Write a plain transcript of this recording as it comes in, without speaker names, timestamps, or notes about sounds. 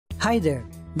Hi there,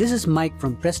 this is Mike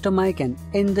from Presto Mike, and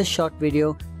in this short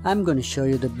video, I'm going to show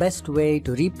you the best way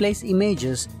to replace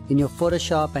images in your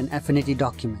Photoshop and Affinity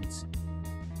documents.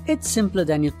 It's simpler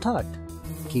than you thought.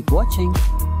 Keep watching.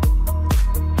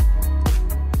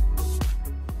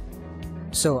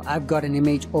 So I've got an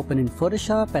image open in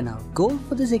Photoshop, and our goal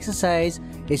for this exercise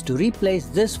is to replace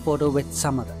this photo with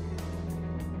some other.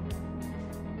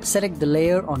 Select the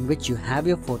layer on which you have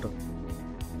your photo.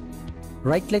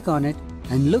 Right-click on it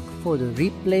and look for the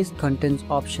Replace Contents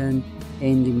option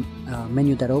in the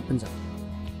menu that opens up.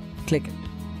 Click it.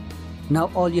 Now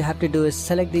all you have to do is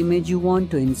select the image you want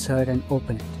to insert and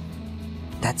open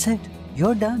it. That's it.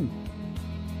 You're done.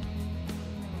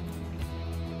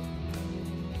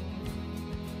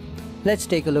 Let's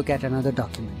take a look at another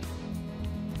document.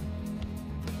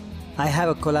 I have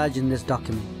a collage in this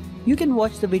document. You can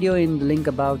watch the video in the link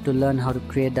above to learn how to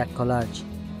create that collage.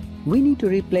 We need to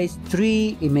replace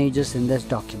 3 images in this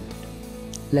document.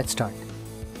 Let's start.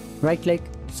 Right-click,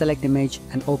 select image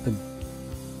and open.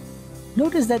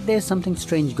 Notice that there's something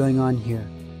strange going on here.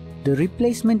 The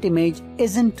replacement image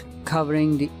isn't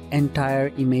covering the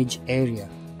entire image area.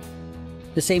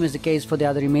 The same is the case for the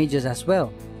other images as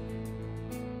well.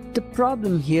 The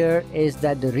problem here is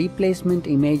that the replacement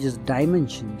image's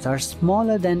dimensions are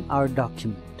smaller than our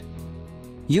document.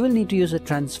 You will need to use a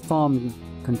transform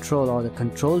control or the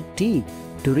Control T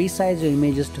to resize your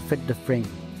images to fit the frame.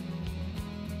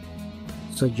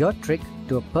 So your trick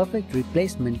to a perfect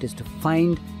replacement is to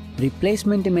find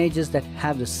replacement images that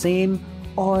have the same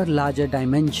or larger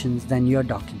dimensions than your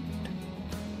document.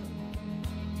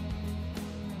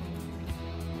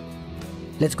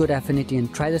 Let's go to Affinity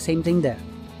and try the same thing there.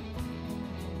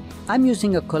 I'm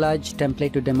using a collage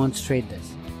template to demonstrate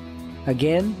this.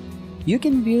 Again, you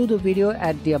can view the video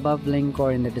at the above link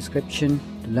or in the description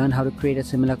to learn how to create a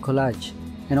similar collage,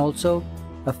 and also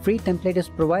a free template is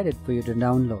provided for you to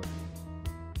download.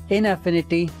 In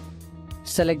Affinity,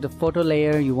 select the photo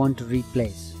layer you want to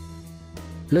replace.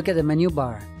 Look at the menu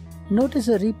bar. Notice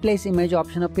a replace image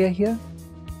option appear here?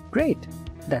 Great,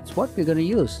 that's what we're going to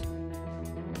use.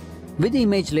 With the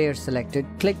image layer selected,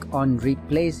 click on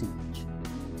Replace Image.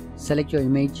 Select your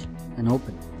image and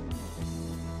open.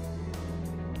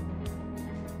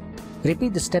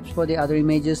 Repeat the steps for the other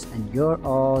images and you're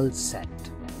all set.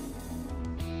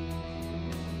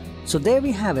 So there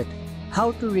we have it,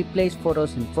 how to replace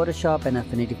photos in Photoshop and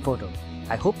Affinity Photo.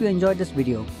 I hope you enjoyed this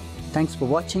video. Thanks for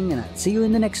watching, and I'll see you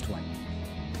in the next one.